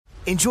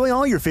Enjoy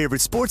all your favorite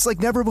sports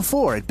like never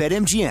before at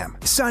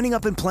BetMGM. Signing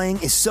up and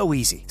playing is so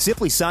easy.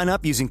 Simply sign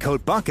up using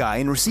code Buckeye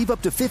and receive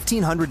up to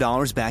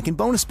 $1,500 back in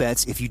bonus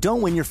bets if you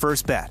don't win your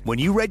first bet. When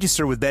you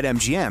register with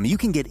BetMGM, you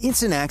can get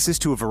instant access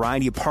to a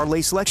variety of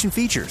parlay selection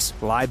features,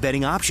 live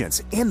betting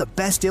options, and the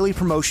best daily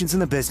promotions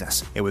in the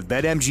business. And with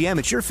BetMGM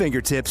at your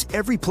fingertips,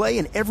 every play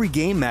and every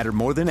game matter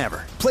more than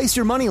ever. Place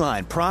your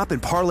moneyline, prop,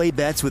 and parlay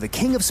bets with the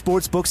king of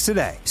sportsbooks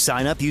today.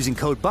 Sign up using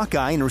code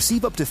Buckeye and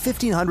receive up to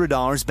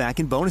 $1,500 back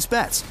in bonus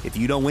bets if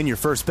you don't win your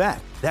first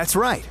bet. That's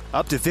right,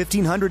 up to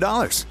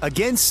 $1,500.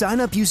 Again, sign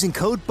up using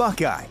code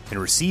Buckeye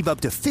and receive up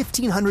to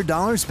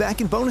 $1,500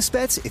 back in bonus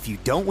bets if you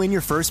don't win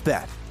your first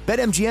bet.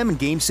 BetMGM and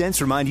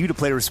GameSense remind you to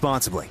play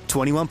responsibly.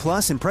 21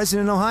 plus and present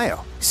in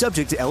Ohio.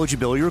 Subject to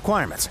eligibility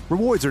requirements.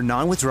 Rewards are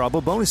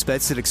non-withdrawable bonus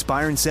bets that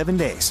expire in 7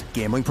 days.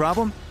 Gambling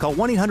problem? Call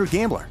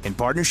 1-800-GAMBLER in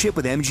partnership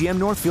with MGM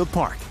Northfield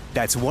Park.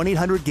 That's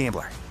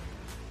 1-800-GAMBLER.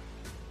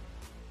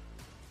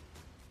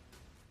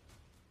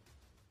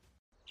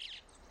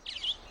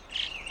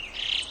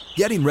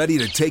 Getting ready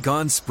to take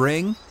on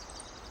spring?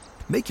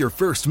 Make your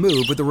first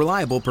move with the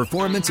reliable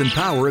performance and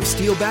power of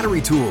Steel battery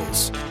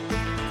tools.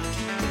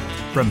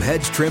 From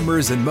hedge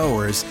trimmers and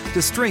mowers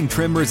to string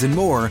trimmers and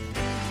more,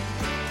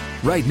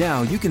 right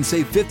now you can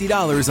save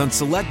 $50 on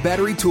select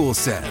battery tool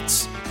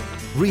sets.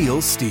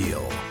 Real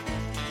Steel.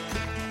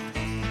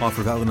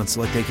 Offer valid on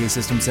select AK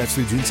system sets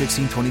through June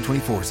 16,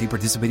 2024. See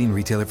participating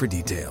retailer for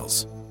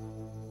details.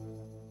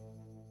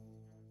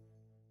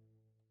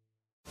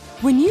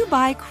 When you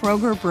buy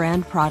Kroger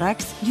brand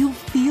products, you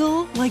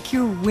feel like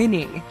you're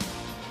winning.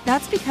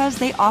 That's because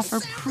they offer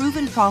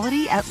proven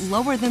quality at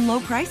lower than low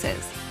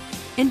prices.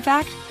 In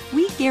fact,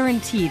 we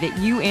guarantee that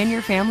you and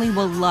your family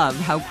will love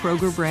how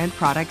Kroger brand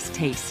products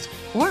taste,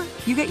 or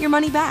you get your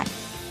money back.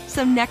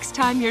 So next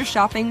time you're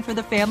shopping for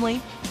the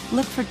family,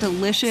 look for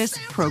delicious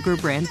Kroger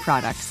brand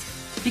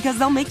products, because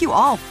they'll make you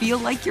all feel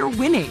like you're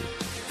winning.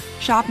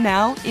 Shop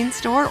now,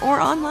 in-store,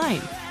 or online.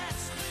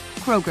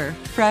 Kroger,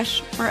 fresh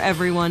for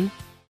everyone.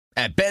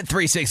 At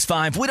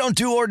Bet365, we don't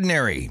do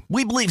ordinary.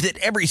 We believe that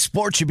every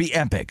sport should be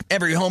epic.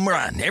 Every home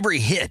run, every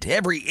hit,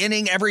 every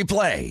inning, every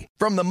play.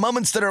 From the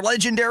moments that are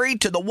legendary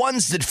to the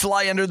ones that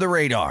fly under the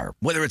radar.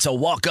 Whether it's a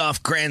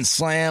walk-off grand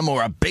slam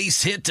or a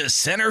base hit to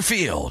center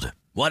field.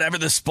 Whatever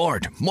the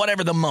sport,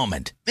 whatever the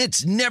moment.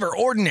 It's never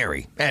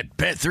ordinary at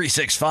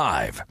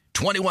Bet365.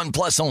 21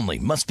 plus only.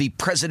 Must be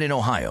present in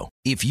Ohio.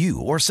 If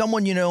you or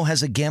someone you know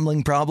has a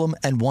gambling problem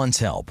and wants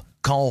help,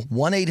 call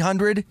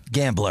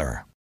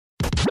 1-800-GAMBLER.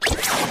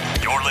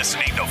 You're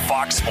listening to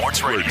Fox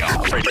Sports Radio.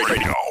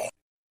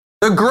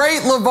 The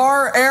great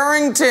LeVar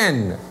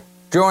Arrington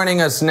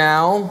joining us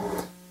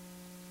now.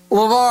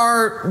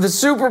 LeVar, the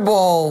Super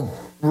Bowl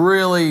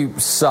really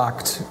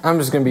sucked. I'm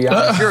just going to be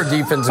honest. You're a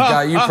defensive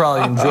guy. You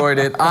probably enjoyed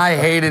it. I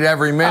hated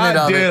every minute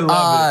of it. I did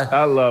love it.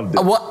 I loved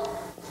it.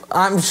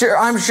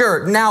 I'm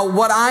sure. Now,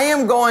 what I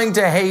am going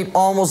to hate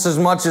almost as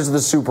much as the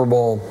Super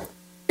Bowl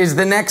is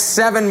the next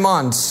 7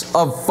 months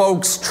of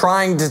folks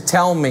trying to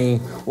tell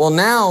me, well,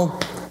 now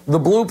the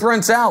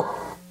blueprint's out.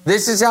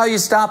 This is how you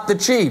stop the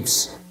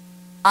Chiefs.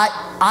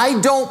 I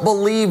don't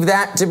believe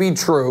that to be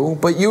true,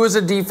 but you as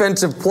a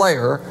defensive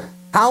player,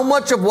 how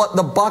much of what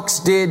the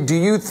Bucs did do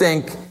you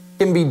think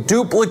can be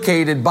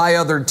duplicated by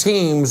other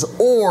teams,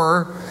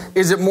 or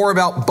is it more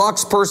about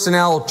Bucs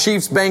personnel,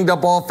 Chiefs banged up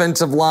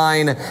offensive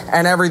line,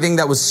 and everything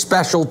that was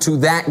special to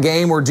that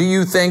game, or do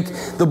you think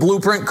the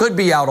blueprint could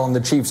be out on the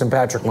Chiefs and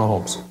Patrick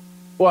Mahomes?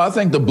 Well, I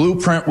think the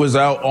blueprint was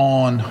out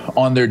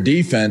on their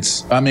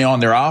defense. I mean, on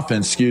their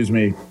offense,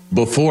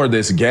 before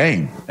this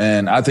game.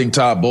 And I think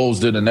Todd Bowles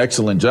did an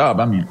excellent job.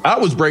 I mean, I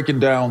was breaking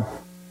down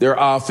their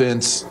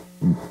offense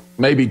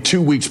maybe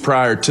 2 weeks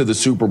prior to the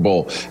Super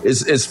Bowl.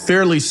 It's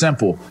fairly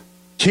simple.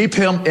 Keep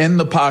him in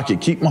the pocket.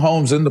 Keep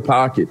Mahomes in the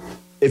pocket.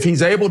 If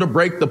he's able to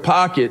break the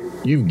pocket,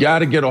 you've got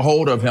to get a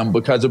hold of him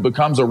because it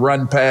becomes a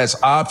run-pass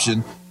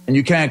option. And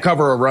you can't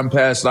cover a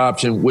run-pass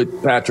option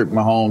with Patrick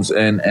Mahomes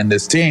and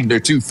this team. They're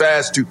too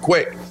fast, too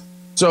quick.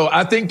 So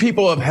I think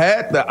people have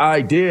had the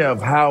idea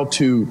of how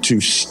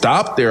to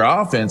stop their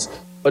offense,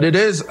 but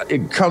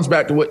it comes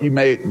back to what you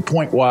made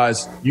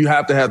point-wise. You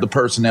have to have the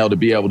personnel to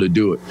be able to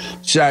do it.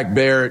 Shaq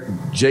Barrett,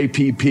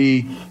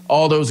 JPP,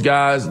 all those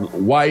guys,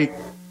 White,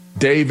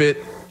 David,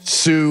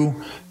 Sue,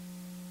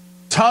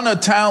 ton of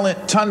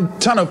talent,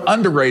 ton of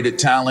underrated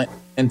talent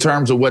in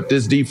terms of what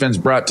this defense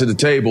brought to the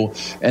table.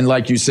 And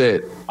like you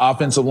said,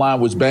 offensive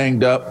line was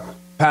banged up.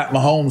 Pat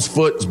Mahomes'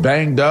 foot's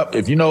banged up.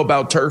 If you know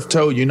about turf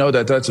toe, you know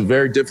that that's a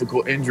very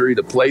difficult injury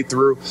to play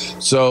through.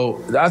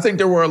 So I think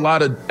there were a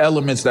lot of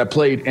elements that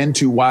played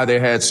into why they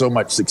had so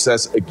much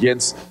success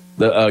against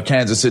the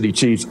Kansas City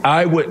Chiefs.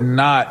 I would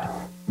not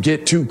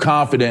get too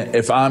confident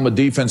if I'm a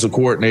defensive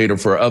coordinator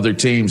for other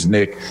teams,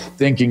 Nick,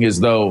 thinking as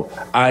though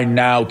I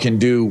now can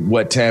do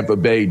what Tampa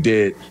Bay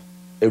did.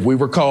 If we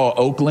recall,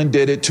 Oakland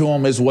did it to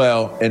them as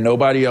well, and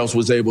nobody else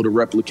was able to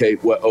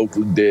replicate what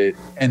Oakland did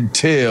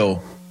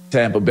until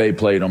Tampa Bay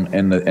played them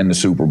in the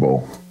Super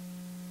Bowl.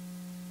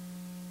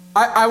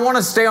 I want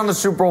to stay on the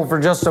Super Bowl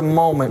for just a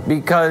moment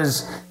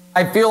because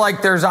I feel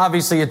like there's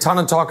obviously a ton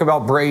of talk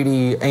about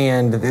Brady,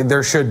 and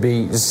there should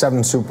be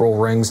 7 Super Bowl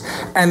rings.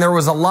 And there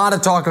was a lot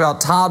of talk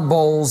about Todd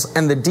Bowles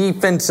and the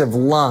defensive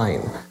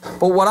line.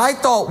 But what I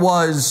thought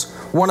was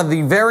one of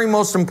the very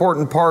most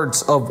important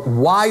parts of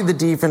why the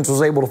defense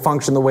was able to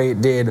function the way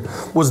it did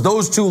was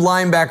those 2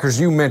 linebackers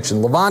you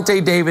mentioned,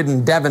 Lavonte David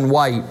and Devin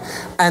White,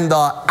 and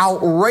the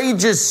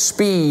outrageous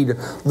speed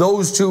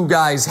those 2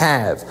 guys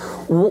have.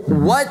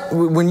 What,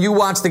 when you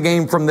watch the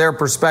game from their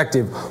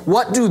perspective,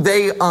 what do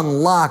they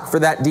unlock for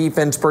that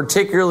defense,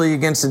 particularly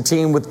against a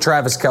team with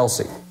Travis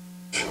Kelce?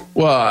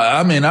 Well,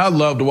 I mean, I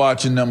loved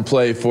watching them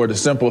play for the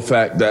simple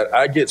fact that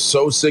I get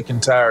so sick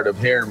and tired of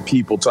hearing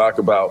people talk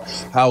about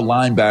how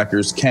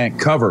linebackers can't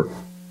cover.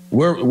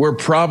 We're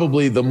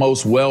probably the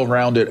most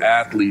well-rounded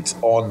athletes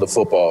on the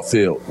football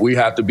field. We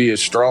have to be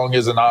as strong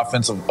as an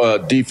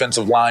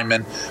defensive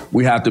lineman.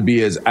 We have to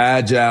be as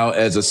agile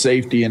as a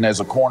safety and as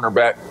a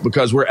cornerback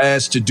because we're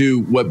asked to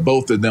do what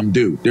both of them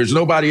do. There's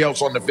nobody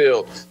else on the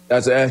field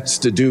that's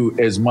asked to do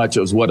as much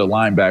as what a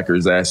linebacker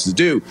is asked to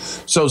do.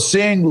 So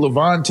seeing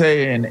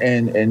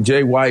Lavonte and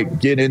Jay White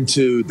get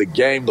into the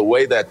game the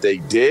way that they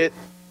did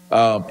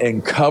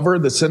and cover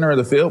the center of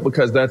the field,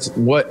 because that's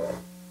what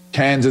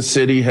Kansas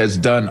City has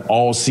done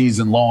all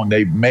season long.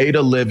 They've made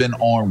a living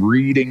on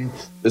reading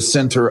the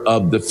center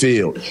of the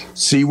field.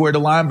 See where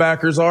the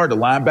linebackers are? The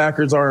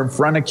linebackers are in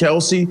front of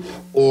Kelce,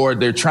 or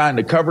they're trying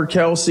to cover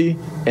Kelce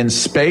in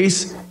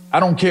space. I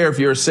don't care if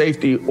you're a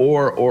safety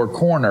or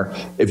corner.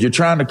 If you're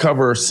trying to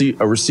cover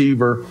a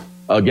receiver,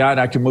 a guy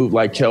that can move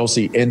like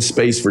Kelce in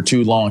space for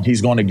too long,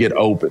 he's going to get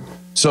open.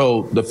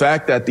 So the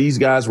fact that these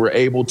guys were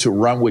able to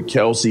run with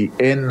Kelce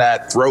in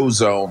that throw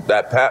zone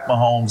that Pat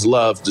Mahomes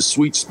loves, the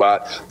sweet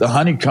spot, the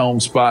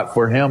honeycomb spot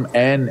for him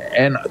and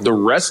the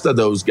rest of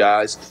those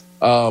guys,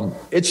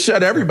 it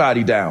shut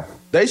everybody down.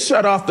 They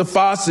shut off the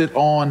faucet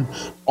on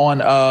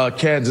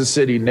Kansas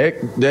City, Nick.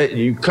 That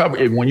you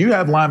cover when you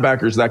have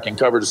linebackers that can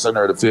cover the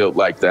center of the field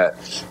like that,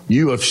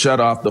 you have shut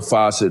off the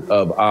faucet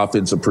of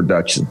offensive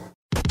production.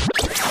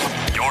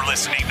 You're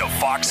listening to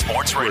Fox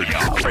Sports Radio.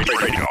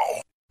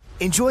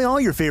 Enjoy all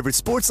your favorite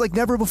sports like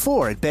never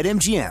before at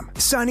BetMGM.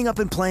 Signing up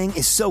and playing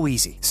is so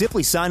easy.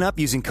 Simply sign up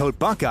using code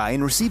Buckeye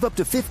and receive up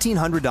to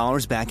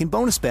 $1,500 back in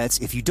bonus bets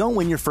if you don't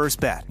win your first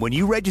bet. When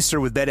you register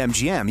with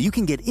BetMGM, you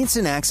can get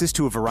instant access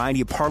to a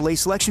variety of parlay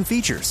selection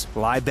features,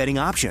 live betting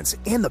options,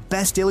 and the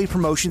best daily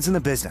promotions in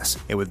the business.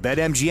 And with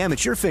BetMGM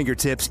at your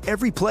fingertips,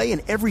 every play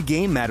and every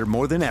game matter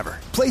more than ever.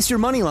 Place your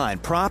moneyline,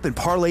 prop, and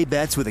parlay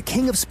bets with the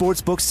king of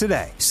sportsbooks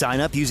today. Sign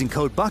up using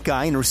code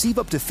Buckeye and receive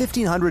up to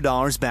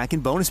 $1,500 back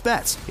in bonus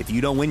bets if you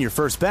don't win your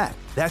first bet.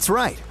 That's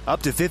right,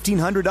 up to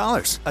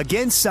 $1,500.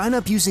 Again, sign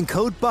up using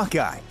code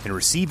Buckeye and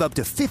receive up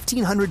to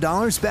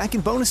 $1,500 back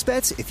in bonus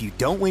bets if you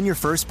don't win your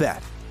first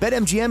bet.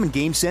 BetMGM and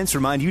GameSense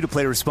remind you to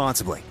play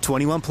responsibly.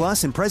 21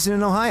 plus and present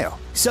in Ohio.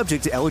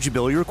 Subject to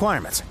eligibility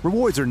requirements.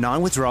 Rewards are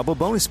non-withdrawable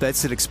bonus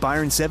bets that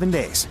expire in 7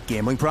 days.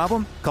 Gambling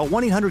problem? Call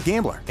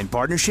 1-800-GAMBLER in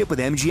partnership with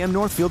MGM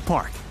Northfield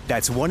Park.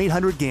 That's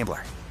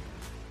 1-800-GAMBLER.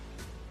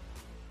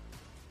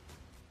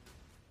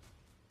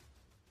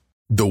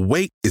 The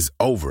wait is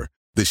over.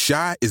 The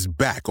Chi is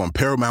back on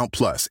Paramount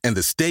Plus, and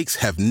the stakes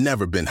have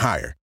never been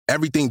higher.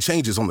 Everything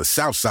changes on the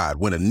South Side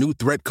when a new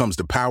threat comes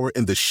to power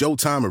in the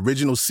Showtime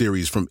original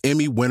series from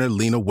Emmy winner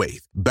Lena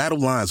Waithe. Battle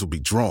lines will be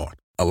drawn,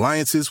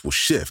 alliances will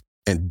shift,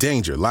 and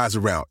danger lies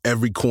around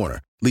every corner,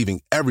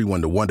 leaving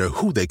everyone to wonder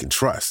who they can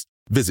trust.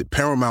 Visit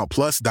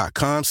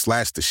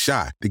ParamountPlus.com/The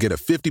Chi to get a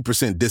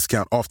 50%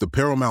 discount off the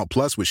Paramount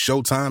Plus with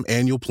Showtime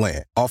annual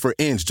plan. Offer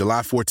ends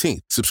July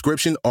 14th.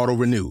 Subscription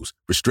auto-renews.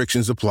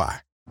 Restrictions apply.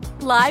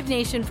 Live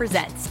Nation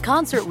presents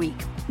Concert Week.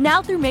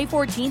 Now through May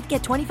 14th,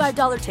 get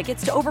 $25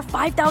 tickets to over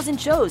 5,000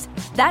 shows.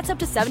 That's up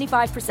to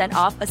 75%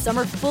 off a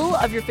summer full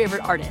of your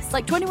favorite artists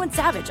like 21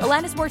 Savage,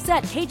 Alanis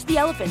Morissette, Cage the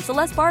Elephant,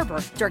 Celeste Barber,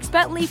 Dierks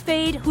Bentley,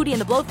 Fade, Hootie and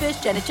the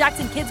Blowfish, Janet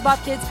Jackson, Kidz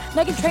Bop Kids,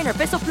 Meghan Trainor,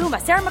 Peso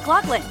Pluma, Sarah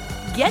McLachlan.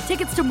 Get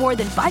tickets to more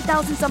than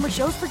 5,000 summer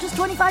shows for just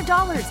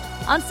 $25.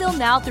 Until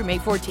now through May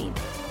 14th.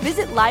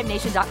 Visit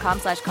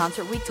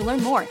LiveNation.com/Concert Week to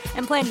learn more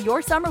and plan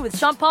your summer with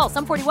Sean Paul,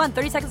 Sum 41,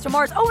 30 Seconds to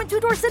Mars, and Two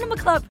Door Cinema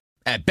Club.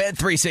 At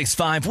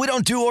Bet365, we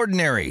don't do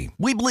ordinary.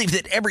 We believe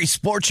that every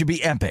sport should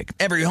be epic.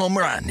 Every home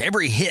run,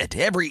 every hit,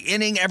 every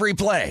inning, every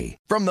play.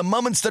 From the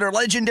moments that are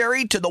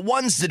legendary to the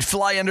ones that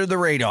fly under the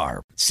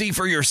radar. See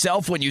for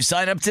yourself when you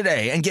sign up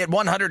today and get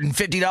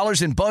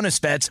 $150 in bonus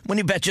bets when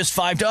you bet just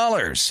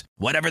 $5.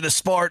 Whatever the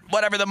sport,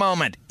 whatever the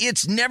moment,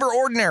 it's never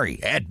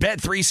ordinary at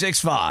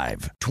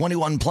Bet365.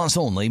 21 plus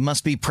only.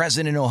 Must be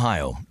present in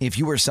Ohio. If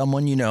you or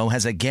someone you know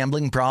has a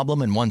gambling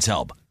problem and wants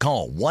help,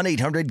 call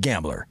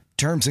 1-800-GAMBLER.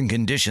 Terms and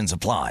conditions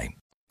apply.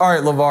 All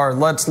right, LeVar,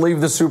 let's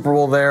leave the Super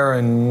Bowl there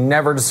and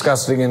never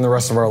discuss it again the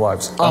rest of our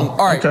lives. All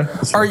right. Okay.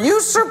 Are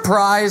you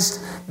surprised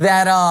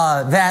that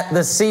that the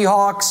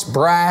Seahawks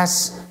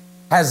brass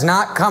has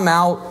not come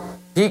out,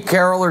 Pete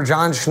Carroll or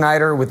John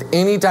Schneider, with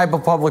any type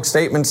of public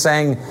statement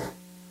saying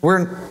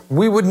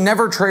we would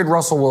never trade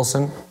Russell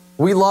Wilson.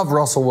 We love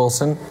Russell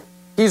Wilson.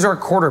 He's our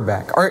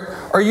quarterback.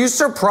 Are you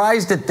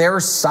surprised at their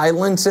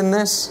silence in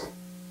this?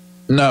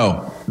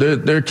 No,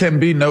 there can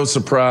be no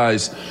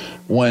surprise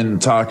when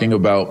talking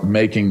about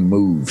making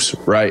moves,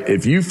 right?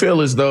 If you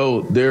feel as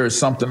though there is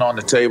something on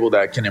the table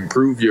that can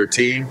improve your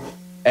team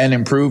and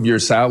improve your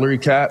salary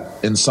cap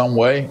in some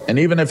way, and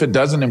even if it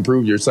doesn't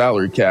improve your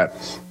salary cap,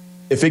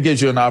 if it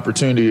gives you an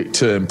opportunity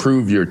to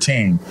improve your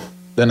team,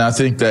 then I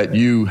think that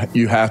you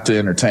have to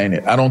entertain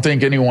it. I don't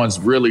think anyone's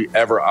really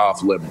ever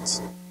off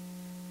limits.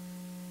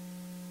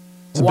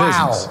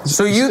 Wow.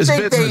 So you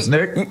think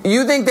Nick.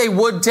 you think they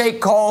would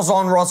take calls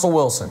on Russell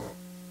Wilson?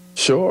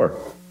 Sure.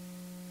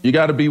 You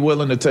got to be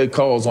willing to take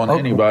calls on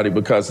anybody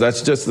because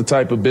that's just the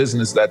type of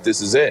business that this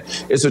is in.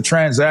 It's a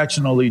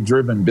transactionally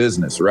driven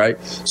business,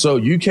 right? So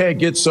you can't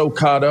get so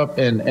caught up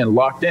and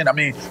locked in. I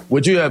mean,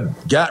 would you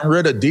have gotten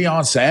rid of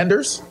Deion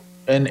Sanders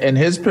in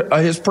his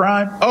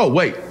prime? Oh,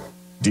 wait,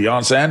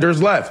 Deion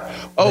Sanders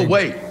left. Oh,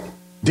 wait,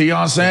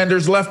 Deion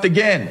Sanders left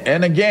again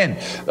and again.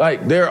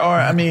 Like there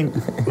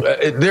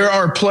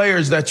are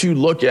players that you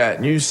look at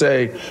and you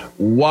say,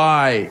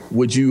 why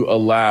would you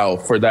allow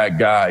for that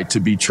guy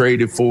to be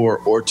traded for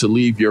or to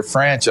leave your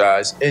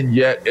franchise? And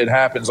yet it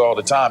happens all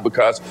the time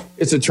because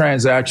it's a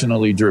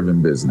transactionally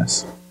driven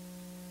business.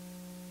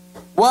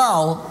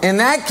 Well, in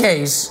that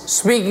case,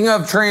 speaking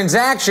of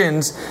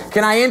transactions,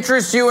 can I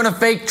interest you in a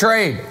fake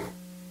trade?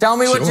 Tell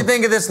me what you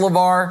think of this,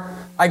 LeVar.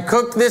 I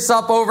cooked this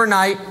up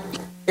overnight.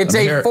 It's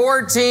a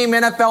 4-team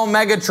NFL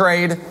mega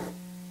trade.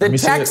 The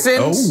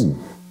Texans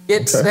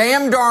get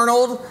Sam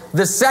Darnold,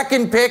 the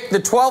 2nd pick, the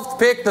 12th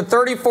pick, the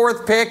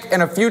 34th pick,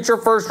 and a future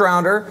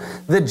first-rounder.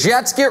 The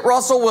Jets get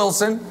Russell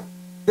Wilson.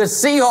 The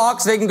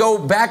Seahawks, they can go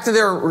back to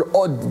their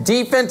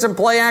defense and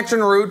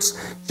play-action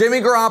roots. Jimmy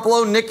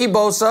Garoppolo, Nicky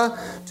Bosa,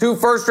 2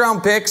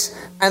 first-round picks.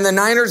 And the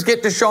Niners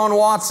get Deshaun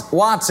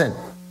Watson.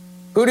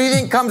 Who do you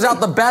think comes out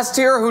the best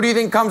here? Who do you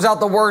think comes out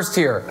the worst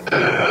here?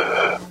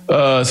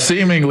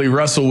 Seemingly,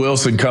 Russell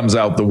Wilson comes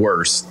out the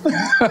worst.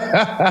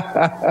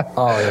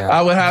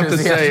 I would have to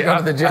say,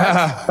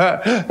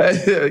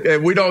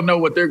 we don't know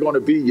what they're going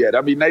to be yet.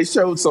 I mean, they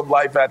showed some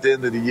life at the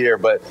end of the year,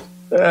 but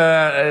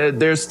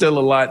there's still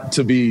a lot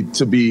to be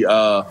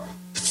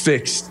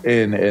fixed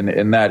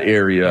in that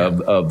area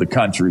of the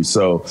country.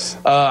 So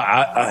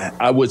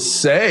I would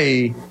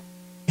say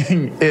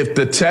if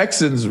the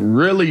Texans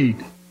really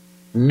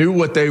knew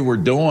what they were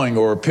doing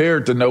or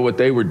appeared to know what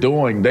they were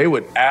doing, they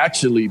would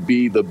actually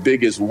be the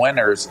biggest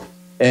winners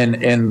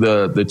in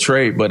the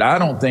trade. But I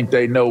don't think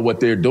they know what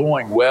they're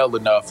doing well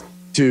enough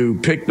to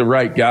pick the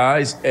right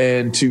guys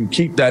and to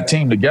keep that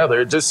team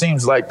together. It just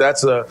seems like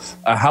that's a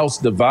house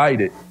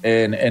divided.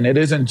 And it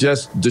isn't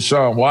just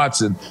Deshaun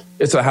Watson.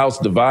 It's a house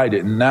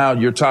divided. And now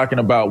you're talking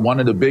about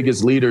one of the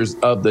biggest leaders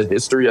of the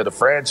history of the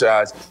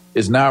franchise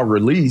is now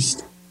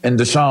released. And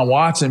Deshaun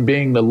Watson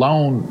being the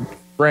lone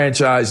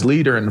franchise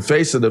leader in the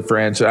face of the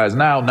franchise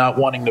now not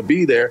wanting to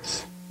be there.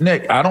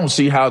 Nick, I don't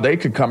see how they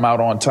could come out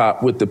on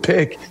top with the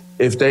pick.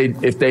 If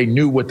they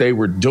knew what they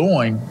were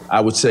doing, I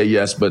would say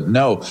yes, but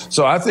no.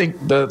 So I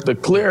think the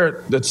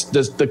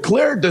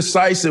clear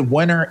decisive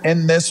winner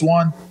in this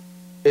one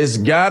is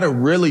got to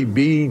really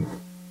be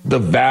the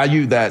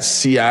value that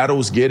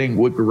Seattle's getting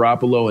with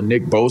Garoppolo and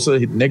Nick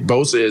Bosa. Nick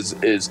Bosa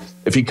is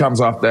if he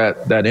comes off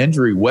that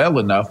injury well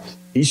enough,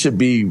 he should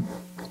be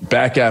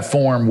back at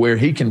form where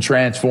he can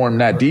transform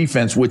that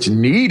defense, which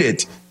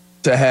needed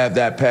to have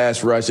that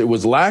pass rush. It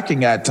was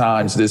lacking at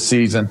times this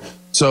season.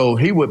 So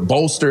he would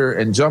bolster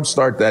and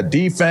jumpstart that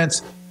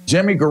defense.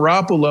 Jimmy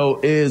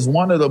Garoppolo is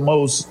one of the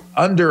most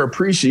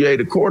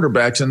underappreciated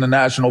quarterbacks in the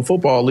National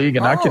Football League,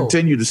 and I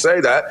continue to say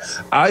that.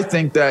 I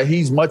think that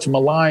he's much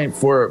maligned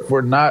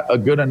for not a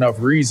good enough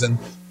reason.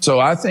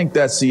 So I think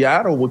that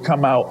Seattle would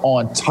come out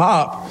on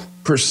top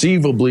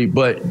perceivably,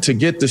 but to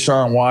get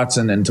Deshaun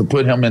Watson and to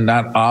put him in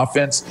that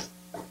offense,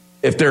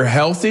 if they're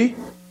healthy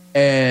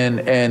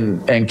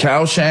and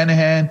Kyle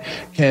Shanahan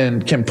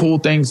can pull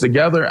things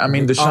together, I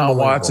mean, Deshaun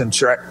Watson,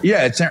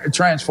 it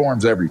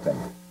transforms everything.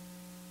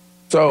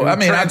 So, I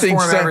mean, I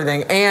think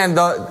everything. And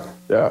the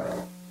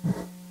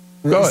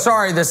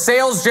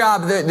sales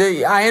job,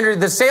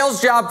 the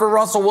sales job for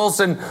Russell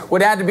Wilson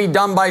would have to be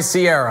done by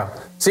Sierra.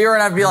 Sierra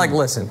would have to be like,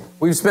 listen,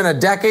 we've spent a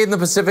decade in the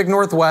Pacific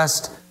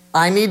Northwest.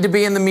 I need to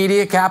be in the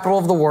media capital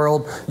of the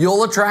world.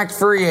 You'll attract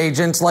free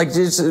agents.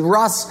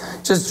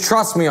 Russ, just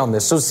trust me on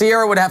this. So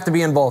Sierra would have to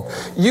be involved.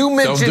 You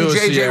mentioned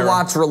J.J.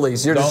 Watt's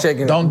release. You're just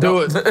shaking. Don't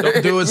do it.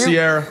 Don't do it,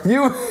 Sierra.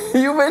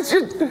 You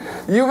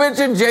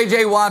mentioned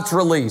J.J. Watt's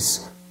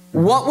release.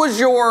 What was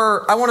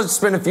I want to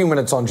spend a few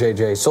minutes on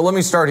J.J., so let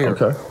me start here.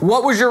 Okay.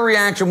 What was your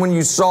reaction when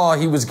you saw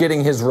he was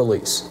getting his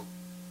release?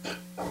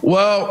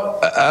 Well,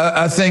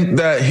 I think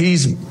that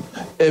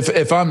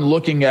if I'm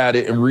looking at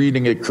it and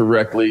reading it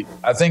correctly,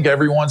 I think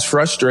everyone's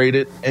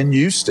frustrated in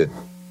Houston.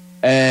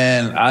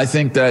 And I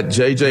think that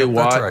J.J.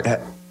 Watt,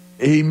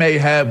 he may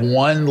have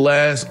one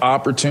last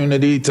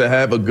opportunity to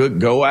have a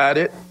good go at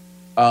it.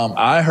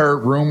 I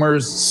heard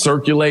rumors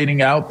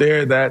circulating out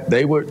there that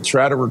they would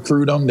try to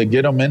recruit him to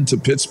get him into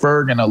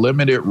Pittsburgh in a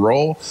limited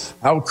role.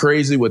 How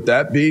crazy would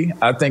that be?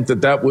 I think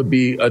that would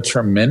be a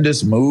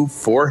tremendous move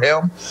for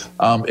him.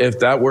 If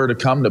that were to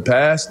come to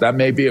pass, that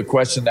may be a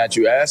question that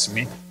you ask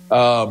me.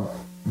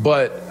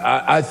 But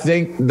I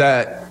think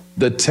that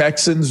the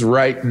Texans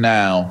right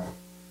now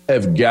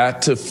have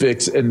got to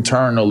fix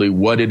internally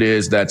what it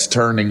is that's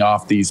turning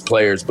off these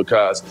players,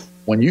 because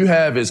when you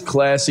have as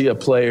classy a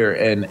player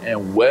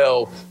and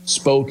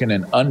well-spoken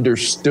and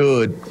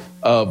understood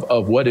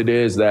of what it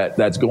is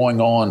that's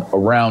going on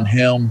around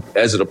him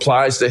as it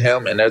applies to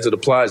him and as it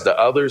applies to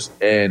others,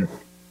 and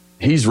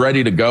he's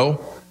ready to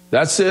go,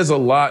 that says a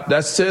lot.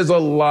 That says a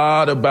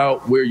lot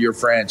about where your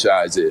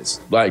franchise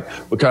is.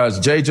 Because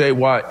J.J.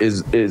 Watt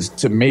is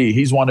to me,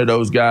 he's one of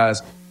those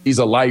guys, he's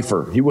a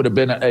lifer. He would have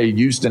been a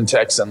Houston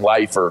Texan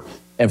lifer.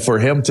 And for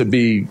him to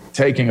be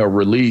taking a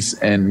release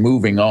and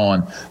moving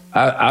on,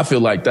 I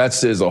feel like that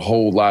says a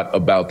whole lot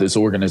about this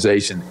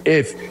organization.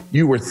 If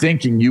you were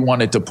thinking you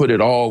wanted to put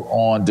it all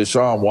on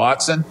Deshaun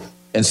Watson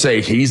and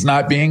say he's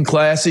not being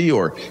classy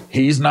or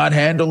he's not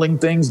handling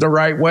things the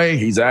right way,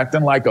 he's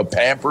acting like a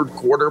pampered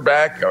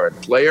quarterback or a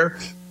player,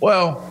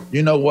 well,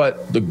 you know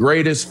what? The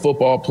greatest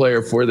football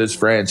player for this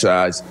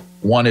franchise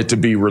wanted to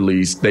be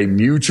released. They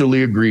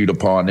mutually agreed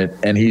upon it,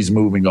 and he's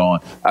moving on.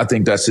 I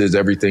think that says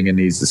everything it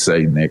needs to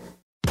say, Nick.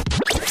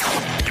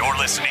 You're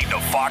listening to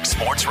Fox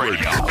Sports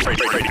Radio.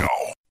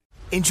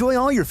 Enjoy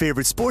all your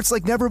favorite sports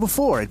like never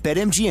before at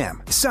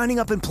BetMGM. Signing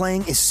up and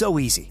playing is so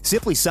easy.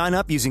 Simply sign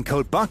up using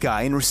code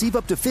Buckeye and receive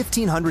up to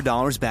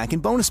 $1,500 back in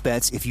bonus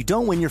bets if you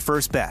don't win your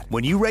first bet.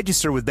 When you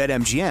register with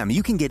BetMGM,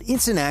 you can get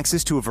instant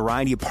access to a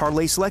variety of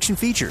parlay selection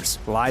features,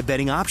 live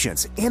betting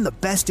options, and the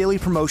best daily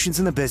promotions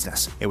in the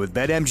business. And with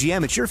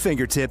BetMGM at your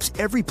fingertips,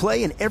 every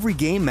play and every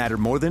game matter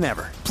more than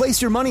ever.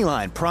 Place your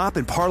moneyline, prop,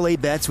 and parlay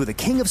bets with the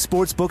king of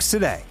sportsbooks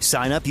today.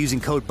 Sign up using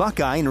code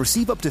Buckeye and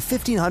receive up to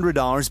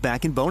 $1,500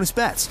 back in bonus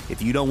bets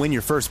if you don't win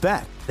your first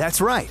bet.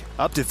 That's right,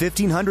 up to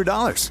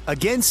 $1,500.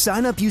 Again,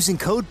 sign up using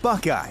code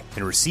Buckeye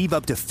and receive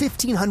up to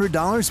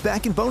 $1,500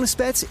 back in bonus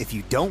bets if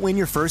you don't win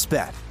your first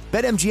bet.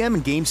 BetMGM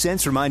and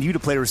GameSense remind you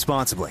to play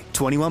responsibly.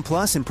 21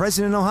 plus and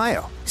present in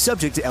Ohio.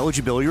 Subject to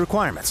eligibility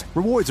requirements.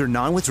 Rewards are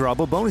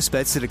non-withdrawable bonus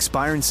bets that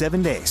expire in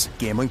 7 days.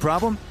 Gambling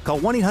problem? Call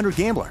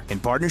 1-800-GAMBLER in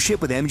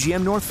partnership with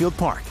MGM Northfield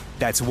Park.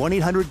 That's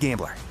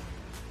 1-800-GAMBLER.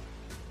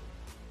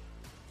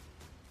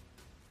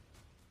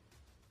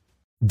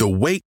 The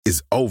wait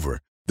is over.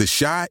 The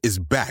Chi is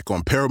back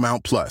on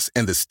Paramount Plus,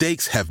 and the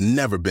stakes have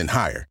never been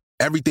higher.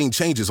 Everything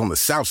changes on the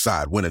South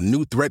Side when a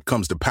new threat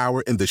comes to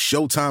power in the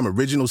Showtime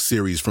original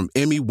series from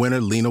Emmy winner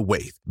Lena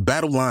Waithe.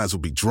 Battle lines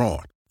will be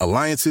drawn,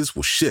 alliances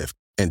will shift,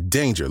 and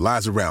danger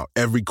lies around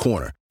every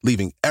corner,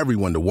 leaving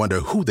everyone to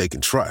wonder who they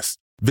can trust.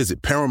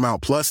 Visit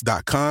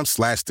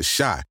ParamountPlus.com/The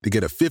Chi to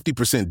get a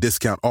 50%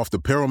 discount off the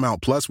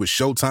Paramount Plus with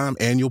Showtime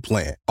annual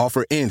plan.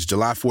 Offer ends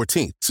July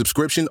 14th.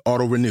 Subscription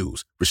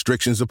auto-renews.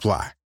 Restrictions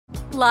apply.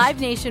 Live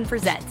Nation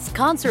presents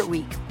Concert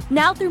Week.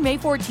 Now through May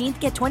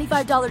 14th, get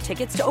 $25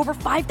 tickets to over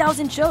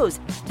 5,000 shows.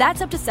 That's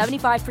up to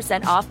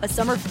 75% off a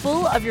summer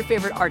full of your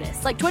favorite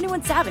artists like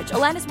 21 Savage,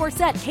 Alanis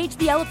Morissette, Cage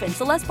the Elephant,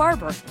 Celeste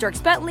Barber,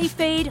 Dierks Bentley,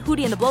 Fade,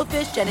 Hootie and the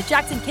Blowfish, Janet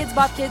Jackson, Kidz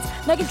Bop Kids,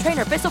 Meghan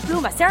Trainor, Peso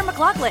Pluma, Sarah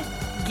McLachlan.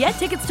 Get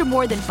tickets to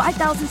more than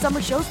 5,000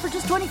 summer shows for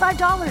just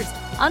 $25.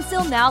 On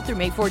sale now through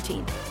May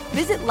 14th.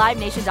 Visit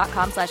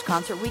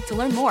LiveNation.com/Concert Week to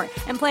learn more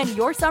and plan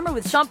your summer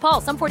with Sean Paul,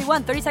 Sum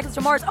 41, 30 Seconds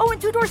to Mars,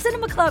 and Two Door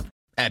Cinema Club.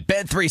 At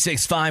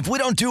Bet365, we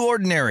don't do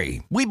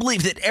ordinary. We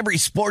believe that every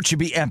sport should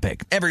be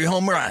epic. Every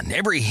home run,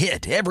 every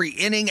hit, every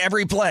inning,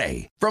 every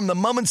play. From the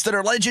moments that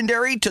are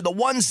legendary to the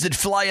ones that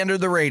fly under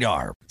the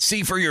radar.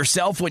 See for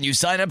yourself when you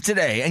sign up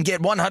today and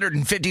get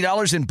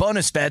 $150 in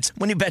bonus bets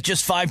when you bet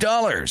just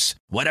 $5.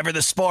 Whatever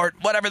the sport,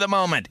 whatever the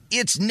moment,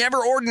 it's never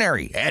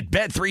ordinary at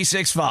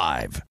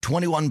Bet365.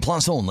 21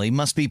 plus only.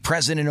 Must be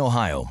present in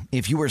Ohio.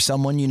 If you or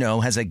someone you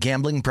know has a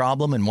gambling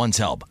problem and wants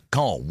help,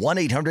 call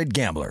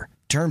 1-800-GAMBLER.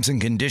 Terms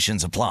and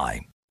conditions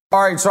apply.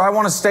 All right, so I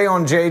want to stay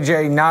on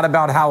JJ, not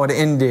about how it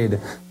ended,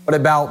 but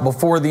about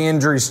before the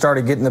injuries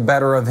started getting the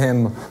better of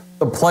him,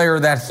 the player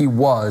that he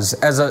was.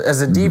 As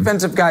a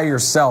defensive guy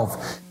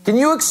yourself, can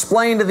you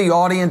explain to the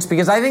audience,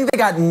 because I think they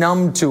got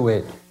numb to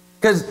it,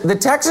 because the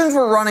Texans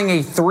were running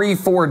a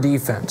 3-4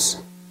 defense.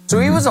 So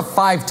he was a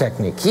 5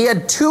 technique. He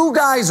had 2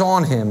 guys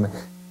on him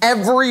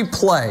every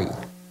play.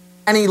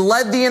 And he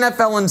led the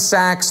NFL in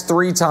sacks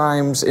 3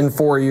 times in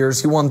 4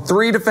 years. He won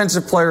 3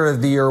 Defensive Player of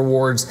the Year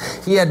awards.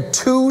 He had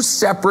 2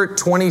 separate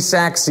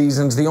 20-sack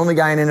seasons, the only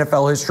guy in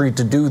NFL history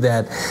to do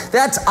that.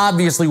 That's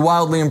obviously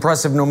wildly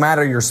impressive no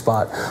matter your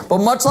spot. But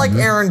much like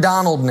Aaron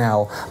Donald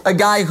now, a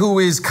guy who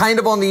is kind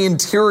of on the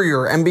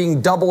interior and being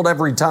doubled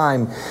every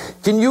time,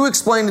 can you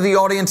explain to the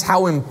audience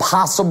how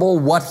impossible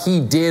what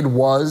he did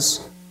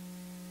was?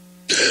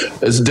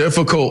 It's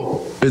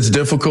difficult. It's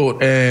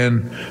difficult,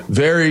 and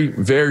very,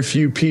 very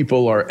few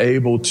people are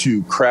able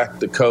to crack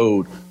the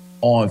code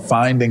on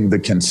finding the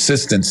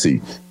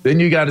consistency. Then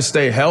you got to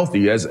stay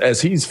healthy.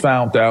 As he's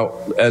found out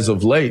as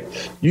of late,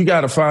 you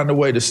got to find a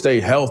way to stay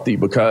healthy,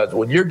 because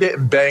when you're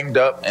getting banged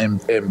up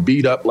and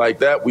beat up like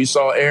that, we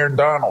saw Aaron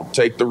Donald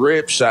take the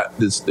rib shot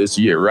this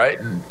year, right?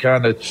 And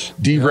kind of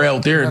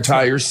derailed their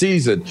entire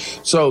season.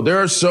 So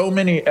there are so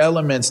many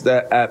elements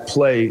that at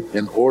play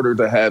in order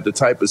to have the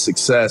type of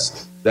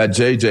success that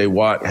J.J.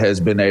 Watt has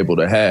been able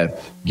to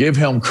have. Give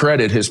him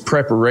credit. His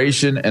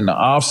preparation in the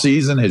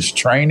offseason, his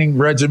training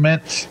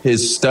regimen,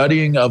 his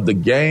studying of the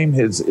game,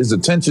 his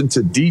attention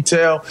to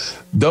detail,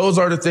 those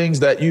are the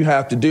things that you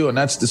have to do. And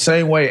that's the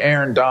same way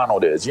Aaron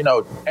Donald is. You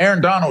know,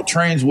 Aaron Donald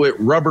trains with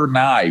rubber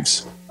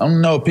knives. I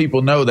don't know if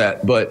people know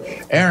that, but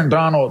Aaron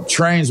Donald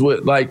trains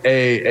with like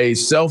a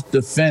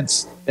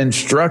self-defense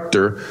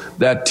instructor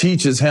that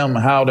teaches him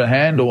how to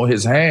handle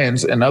his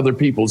hands and other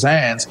people's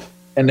hands,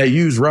 and they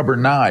use rubber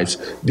knives.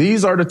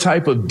 These are the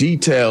type of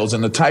details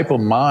and the type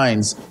of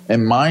minds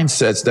and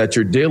mindsets that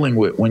you're dealing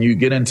with when you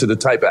get into the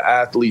type of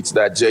athletes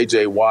that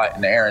J.J. Watt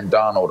and Aaron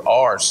Donald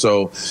are.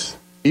 So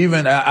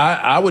even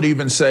I would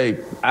even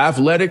say,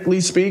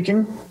 athletically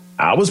speaking,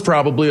 I was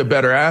probably a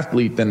better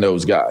athlete than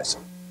those guys.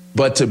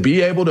 But to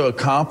be able to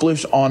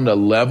accomplish on the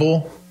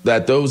level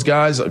that those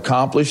guys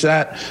accomplish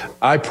at,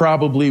 I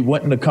probably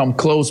wouldn't have come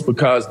close,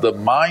 because the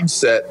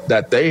mindset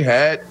that they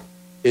had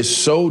is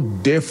so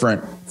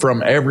different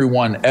from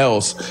everyone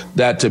else,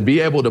 that to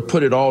be able to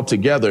put it all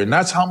together, and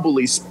that's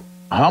humbly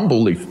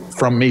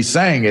from me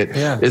saying it,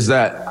 is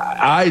that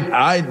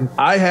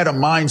I had a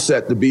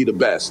mindset to be the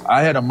best.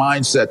 I had a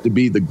mindset to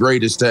be the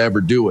greatest to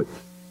ever do it.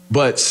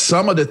 But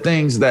some of the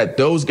things that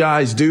those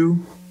guys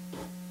do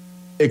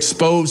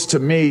exposed to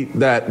me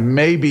that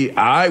maybe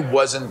I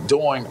wasn't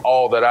doing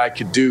all that I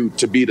could do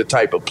to be the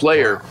type of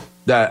player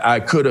that I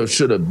could have,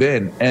 should have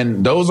been.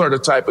 And those are the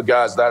type of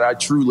guys that I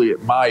truly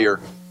admire,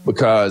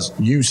 because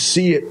you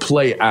see it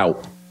play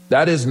out.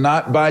 That is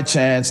not by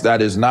chance. That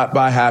is not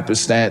by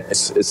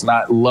happenstance. It's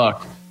not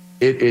luck.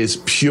 It is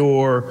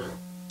pure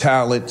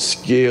talent,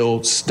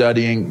 skill,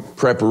 studying,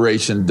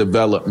 preparation,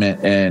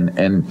 development.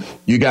 And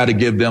you got to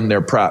give them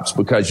their props,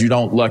 because you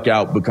don't luck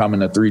out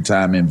becoming a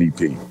 3-time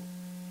MVP.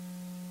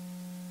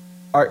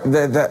 All right,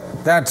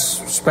 that's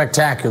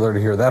spectacular to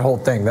hear, that whole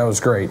thing. That was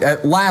great.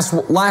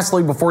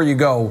 Lastly, before you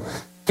go,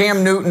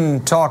 Cam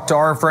Newton talked to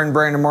our friend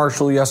Brandon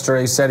Marshall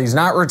yesterday, said he's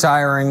not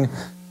retiring,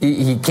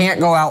 he can't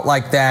go out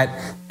like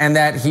that, and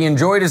that he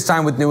enjoyed his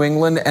time with New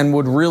England and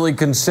would really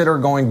consider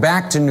going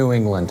back to New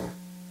England.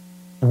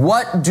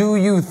 What do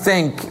you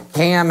think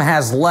Cam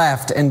has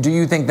left, and do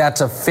you think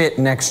that's a fit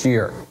next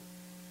year?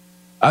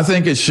 I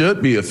think it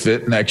should be a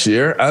fit next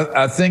year.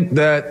 I think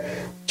that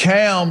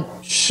Cam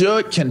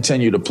should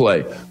continue to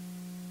play.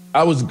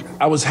 I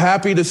was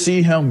happy to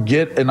see him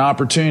get an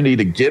opportunity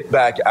to get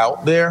back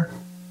out there.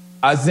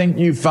 I think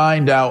you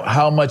find out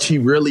how much he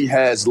really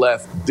has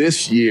left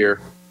this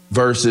year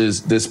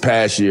versus this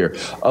past year.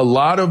 A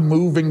lot of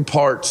moving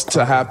parts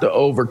to have to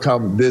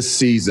overcome this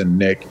season,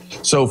 Nick.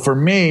 So for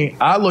me,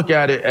 I look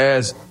at it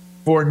as,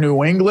 for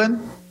New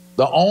England,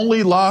 the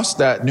only loss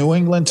that New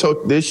England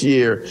took this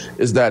year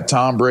is that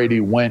Tom Brady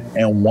went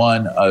and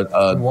won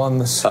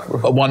the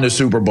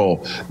Super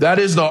Bowl. That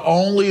is the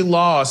only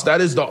loss.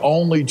 That is the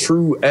only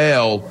true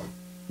L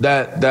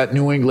that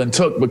New England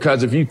took,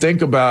 because if you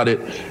think about it,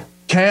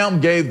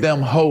 Cam gave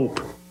them hope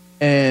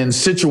in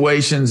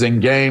situations and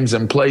games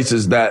and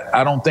places that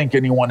I don't think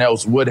anyone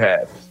else would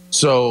have.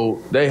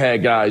 So they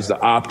had guys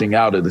that opting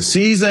out of the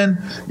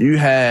season. You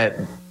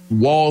had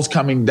walls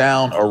coming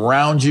down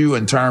around you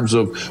in terms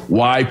of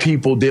why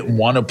people didn't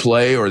want to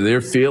play or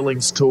their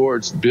feelings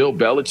towards Bill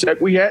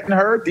Belichick. We hadn't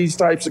heard these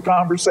types of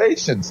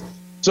conversations.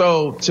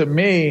 So to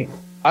me,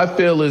 I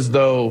feel as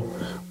though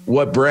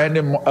what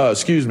Cam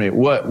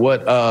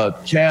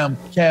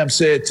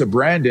said to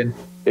Brandon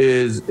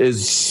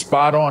is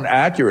spot on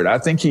accurate. I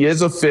think he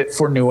is a fit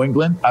for New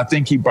England. I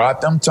think he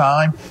brought them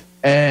time,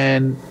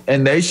 and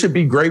they should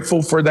be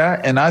grateful for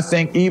that. And I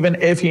think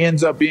even if he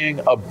ends up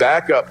being a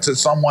backup to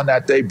someone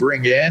that they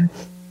bring in,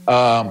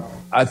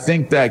 I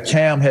think that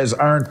Cam has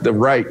earned the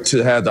right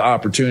to have the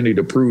opportunity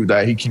to prove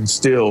that he can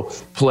still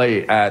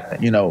play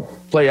at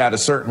a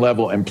certain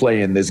level and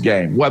play in this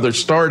game, whether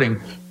starting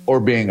or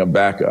being a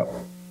backup.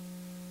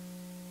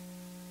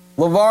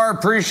 LeVar,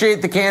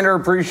 appreciate the candor,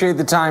 appreciate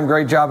the time.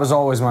 Great job as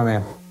always, my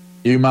man.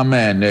 You, my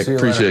man, Nick.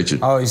 Appreciate you.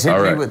 Oh, he's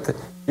hitting me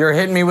you're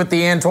hitting me with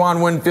the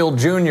Antoine Winfield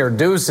Jr.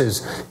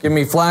 deuces. Give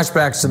me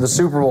flashbacks to the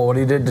Super Bowl, what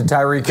he did to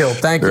Tyreek Hill.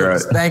 Thank you.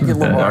 Right. Thank you,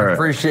 LeVar. Right.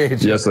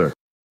 Appreciate you. Yes, sir.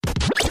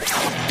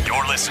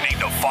 You're listening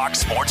to Fox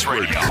Sports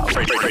Radio.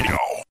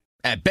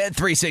 At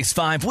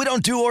Bet365, we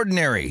don't do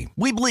ordinary.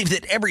 We believe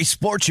that every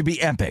sport should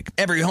be epic.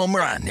 Every home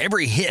run,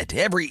 every hit,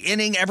 every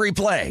inning, every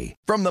play.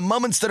 From the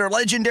moments that are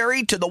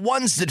legendary to the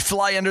ones that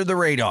fly under the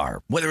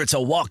radar. Whether it's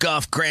a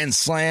walk-off grand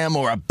slam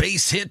or a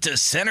base hit to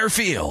center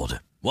field.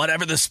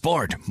 Whatever the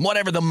sport,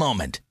 whatever the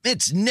moment.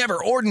 It's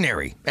never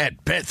ordinary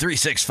at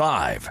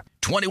Bet365.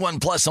 21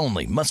 plus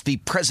only. Must be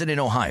present in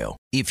Ohio.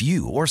 If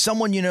you or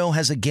someone you know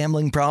has a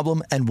gambling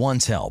problem and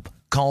wants help,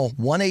 call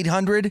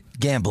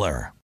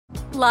 1-800-GAMBLER.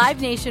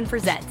 Live Nation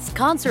presents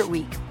Concert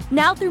Week.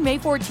 Now through May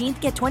 14th,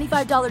 get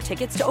 $25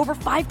 tickets to over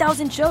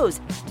 5,000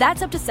 shows.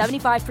 That's up to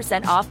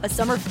 75% off a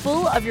summer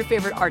full of your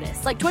favorite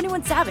artists like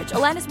 21 Savage,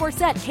 Alanis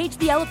Morissette, Cage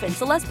the Elephant,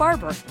 Celeste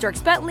Barber,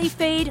 Dierks Bentley,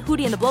 Fade,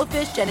 Hootie and the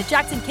Blowfish, Janet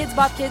Jackson, Kids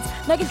Bop Kids,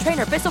 Meghan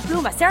Trainor, Peso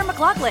Pluma, Sarah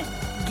McLachlan.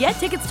 Get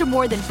tickets to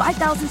more than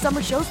 5,000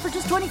 summer shows for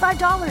just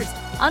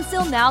 $25. On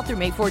sale now through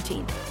May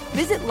 14th.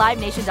 Visit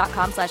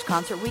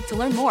LiveNation.com/Concert Week to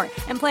learn more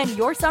and plan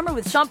your summer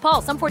with Sean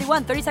Paul, Sum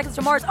 41, 30 Seconds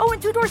to Mars,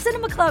 and Two Door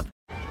Cinema Club.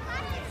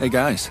 Hey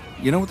guys,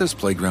 you know what this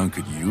playground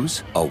could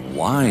use? A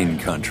wine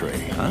country,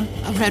 huh?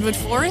 A redwood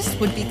forest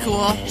would be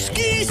cool.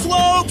 Ski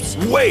slopes!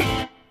 Wait!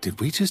 Did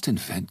we just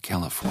invent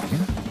California?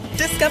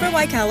 Discover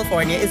why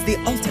California is the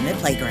ultimate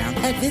playground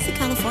at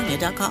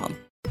visitcalifornia.com.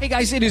 Hey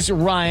guys, it is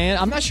Ryan.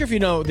 I'm not sure if you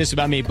know this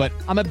about me, but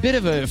I'm a bit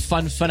of a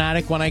fun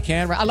fanatic when I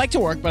can. I like to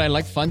work, but I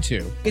like fun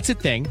too. It's a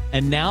thing.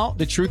 And now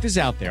the truth is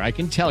out there. I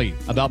can tell you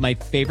about my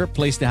favorite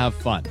place to have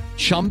fun.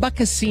 Chumba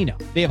Casino.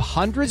 They have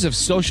hundreds of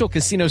social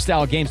casino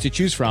style games to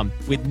choose from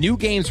with new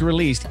games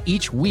released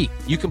each week.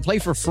 You can play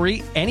for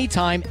free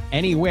anytime,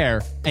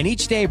 anywhere. And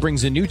each day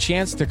brings a new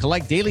chance to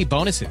collect daily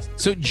bonuses.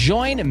 So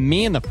join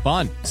me in the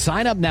fun.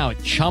 Sign up now at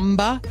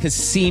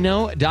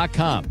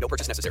ChumbaCasino.com. No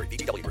purchase necessary.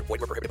 VGW Group. Void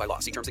where prohibited by law.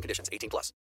 See terms and conditions. 18+.